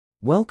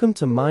Welcome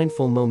to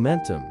Mindful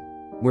Momentum,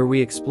 where we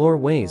explore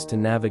ways to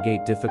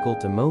navigate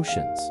difficult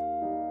emotions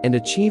and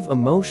achieve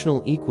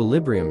emotional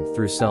equilibrium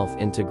through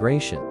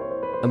self-integration.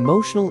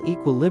 Emotional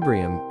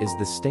equilibrium is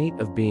the state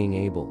of being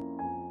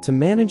able to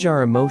manage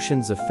our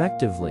emotions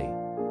effectively,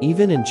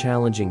 even in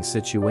challenging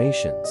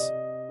situations.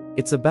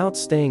 It's about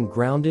staying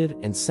grounded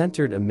and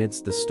centered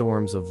amidst the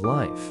storms of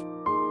life.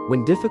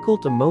 When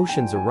difficult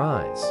emotions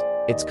arise,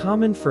 it's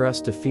common for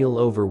us to feel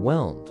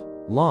overwhelmed,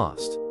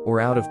 lost, or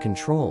out of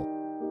control.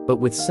 But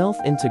with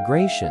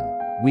self-integration,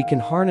 we can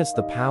harness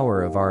the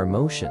power of our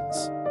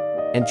emotions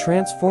and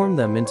transform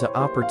them into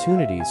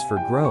opportunities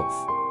for growth.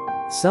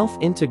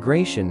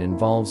 Self-integration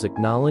involves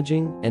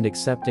acknowledging and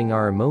accepting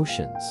our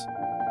emotions.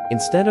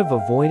 Instead of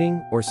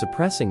avoiding or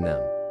suppressing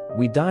them,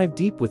 we dive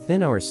deep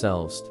within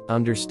ourselves to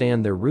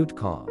understand their root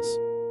cause.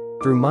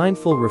 Through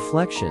mindful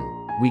reflection,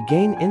 we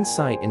gain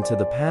insight into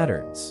the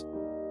patterns,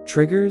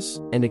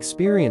 triggers, and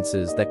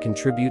experiences that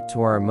contribute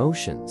to our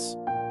emotions.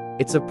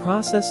 It's a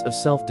process of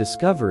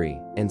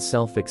self-discovery and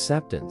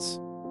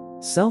self-acceptance.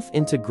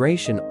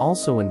 Self-integration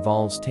also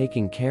involves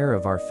taking care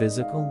of our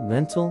physical,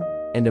 mental,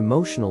 and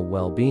emotional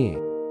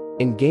well-being.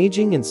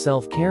 Engaging in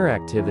self-care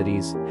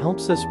activities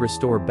helps us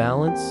restore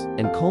balance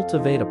and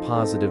cultivate a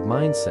positive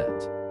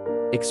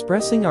mindset.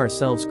 Expressing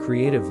ourselves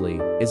creatively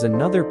is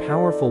another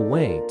powerful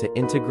way to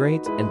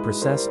integrate and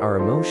process our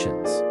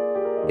emotions.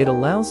 It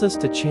allows us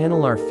to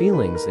channel our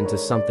feelings into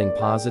something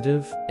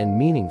positive and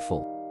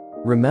meaningful.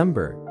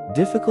 Remember,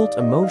 difficult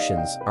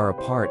emotions are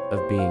a part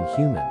of being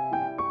human.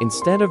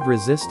 Instead of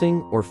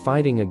resisting or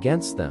fighting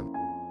against them,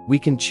 we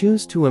can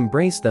choose to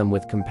embrace them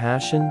with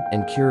compassion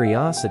and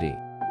curiosity.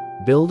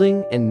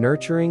 Building and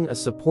nurturing a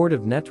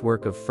supportive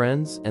network of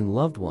friends and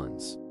loved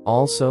ones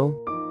also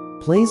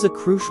plays a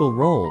crucial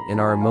role in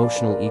our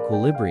emotional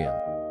equilibrium.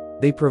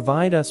 They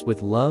provide us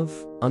with love,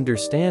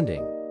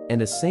 understanding,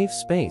 and a safe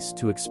space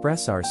to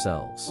express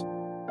ourselves.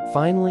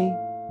 Finally,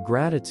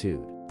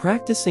 gratitude.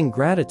 Practicing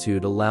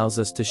gratitude allows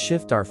us to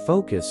shift our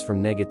focus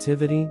from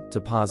negativity to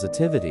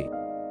positivity.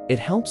 It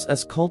helps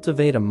us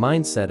cultivate a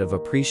mindset of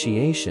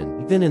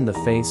appreciation even in the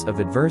face of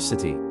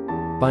adversity.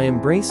 By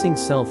embracing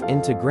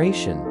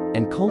self-integration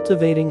and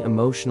cultivating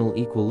emotional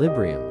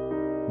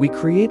equilibrium, we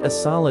create a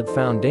solid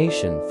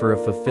foundation for a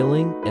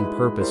fulfilling and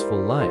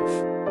purposeful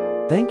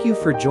life. Thank you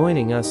for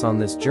joining us on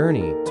this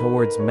journey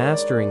towards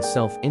mastering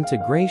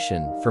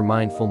self-integration for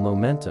mindful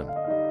momentum.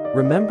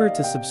 Remember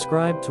to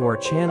subscribe to our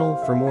channel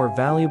for more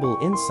valuable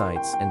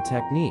insights and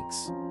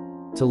techniques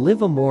to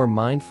live a more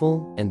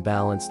mindful and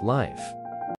balanced life.